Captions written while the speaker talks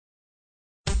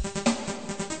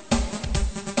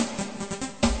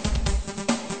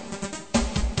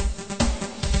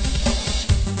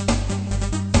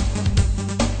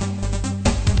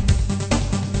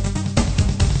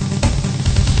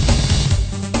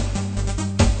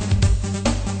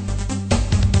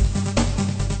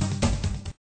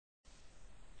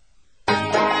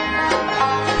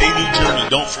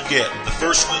don't forget, the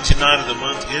first Wednesday night of the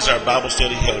month is our Bible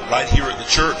study held right here at the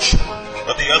church.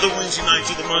 But the other Wednesday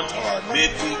nights of the month are our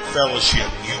midweek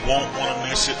fellowship. You won't want to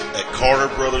miss it at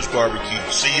Carter Brothers Barbecue.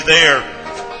 See you there.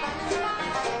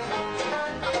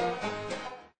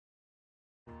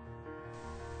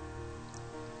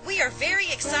 We are very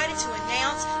excited to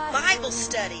announce Bible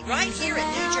study right here at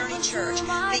New Journey Church,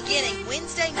 beginning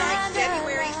Wednesday night,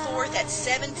 February 4th at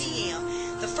 7 p.m.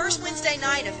 The first Wednesday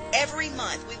night of every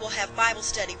month, we will have Bible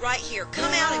study right here.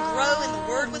 Come out and grow in the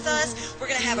Word with us. We're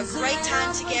going to have a great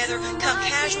time together. Come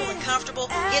casual and comfortable.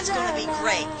 It's going to be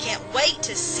great. Can't wait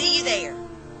to see you there.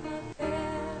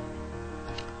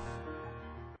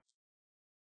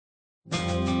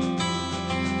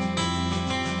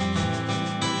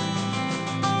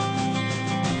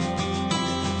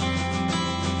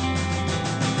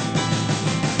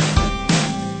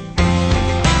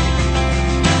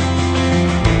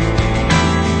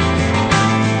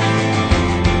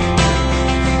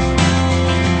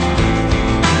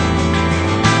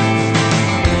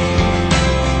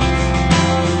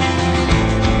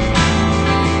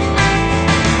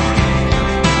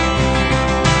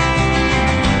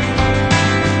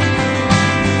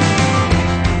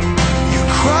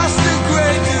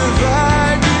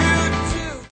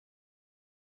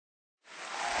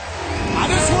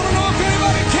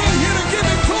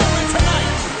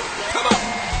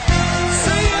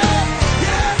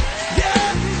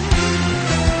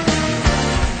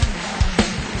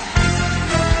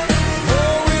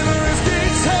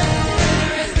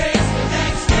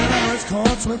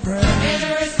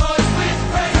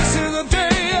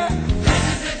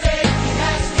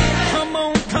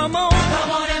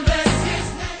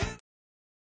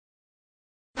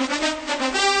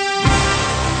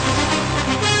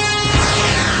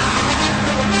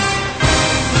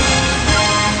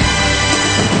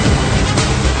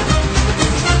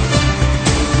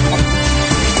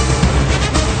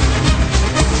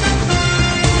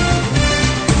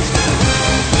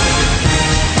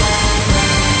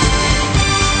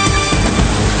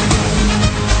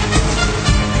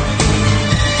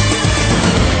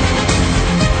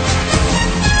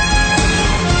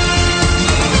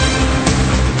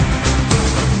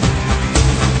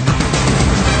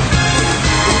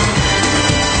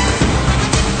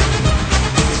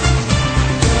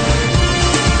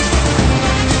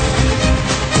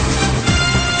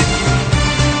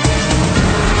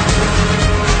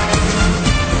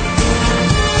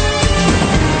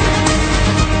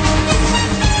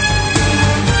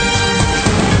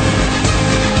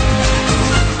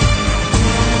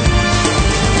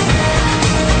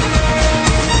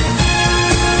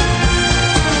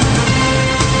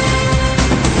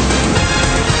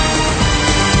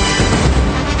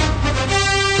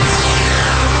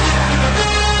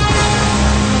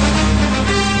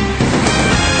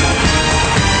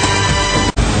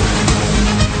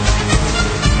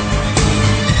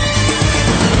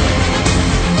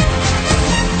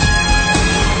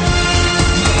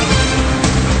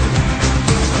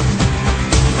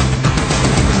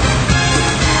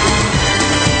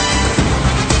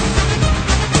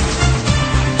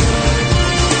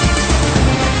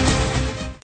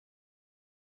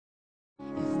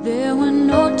 There were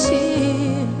no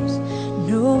tears,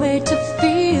 no way to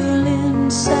feel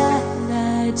inside.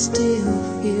 I'd still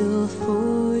feel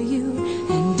for you.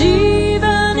 And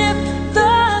even if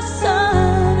the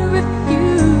sun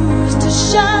refused to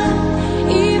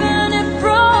shine, even if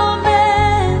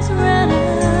romance ran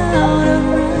out of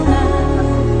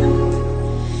rhyme,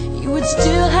 you would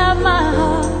still have my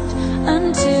heart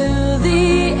until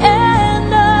the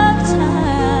end of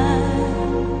time.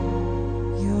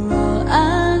 You're all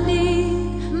I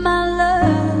need, my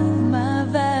love, my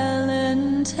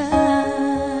Valentine.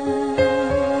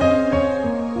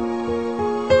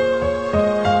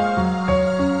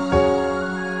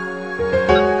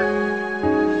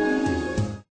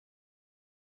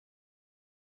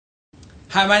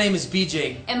 Hi, my name is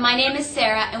BJ. And my name is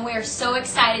Sarah, and we are so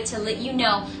excited to let you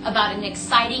know about an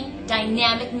exciting,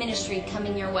 dynamic ministry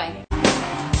coming your way.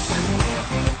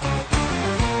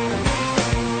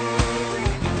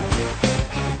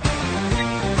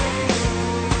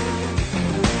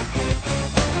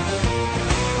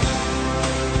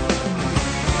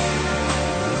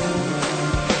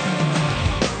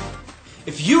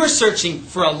 If you are searching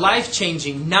for a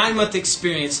life-changing 9-month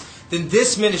experience, then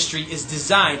this ministry is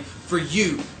designed for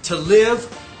you to live,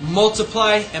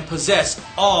 multiply, and possess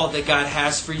all that God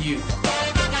has for you.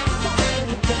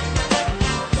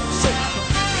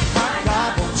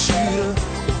 God wants you to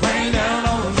rain down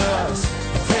on us,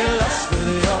 fill us with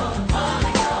your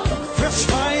fresh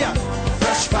fire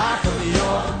from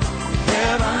your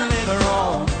heavenly throne.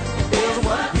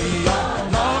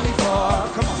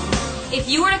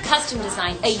 custom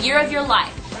design a year of your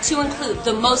life to include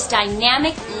the most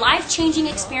dynamic, life-changing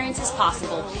experiences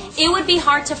possible, it would be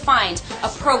hard to find a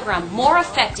program more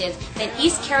effective than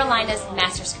East Carolina's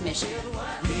Master's Commission.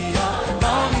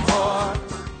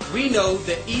 We know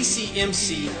that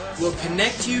ECMC will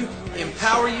connect you,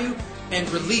 empower you,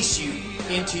 and release you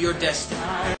into your destiny.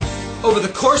 Over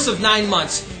the course of 9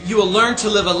 months, you will learn to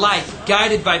live a life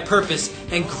guided by purpose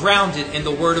and grounded in the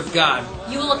Word of God.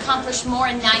 You will accomplish more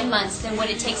in 9 months than what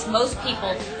it takes most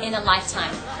people in a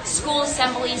lifetime. School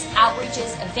assemblies,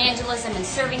 outreaches, evangelism, and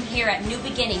serving here at New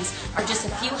Beginnings are just a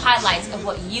few highlights of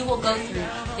what you will go through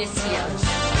this year.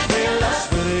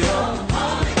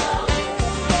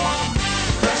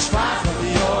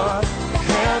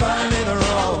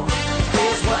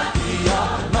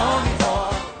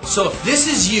 So if this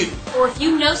is you, or if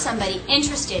you know somebody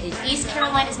interested in East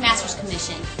Carolina's Master's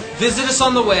Commission, visit us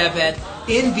on the web at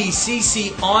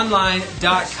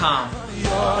nbcconline.com.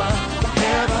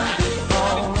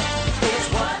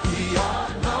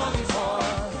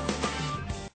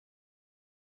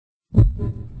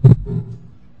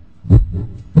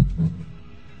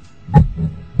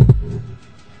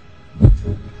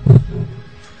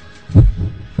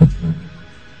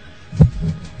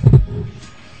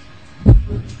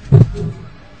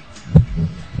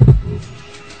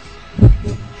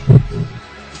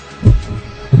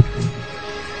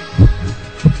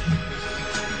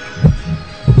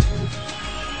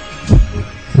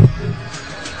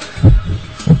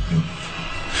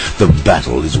 The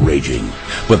battle is raging,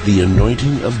 but the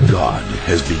anointing of God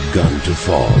has begun to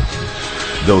fall.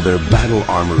 Though their battle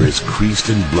armor is creased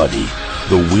and bloody,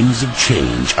 the winds of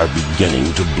change are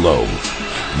beginning to blow.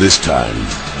 This time,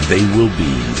 they will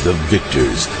be the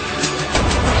victors.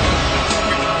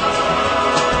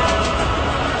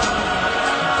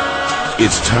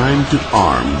 It's time to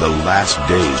arm the last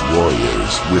day's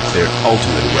warriors with their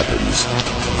ultimate weapons.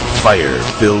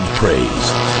 Fire-filled praise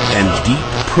and deep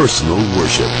personal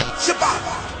worship. Shabbat.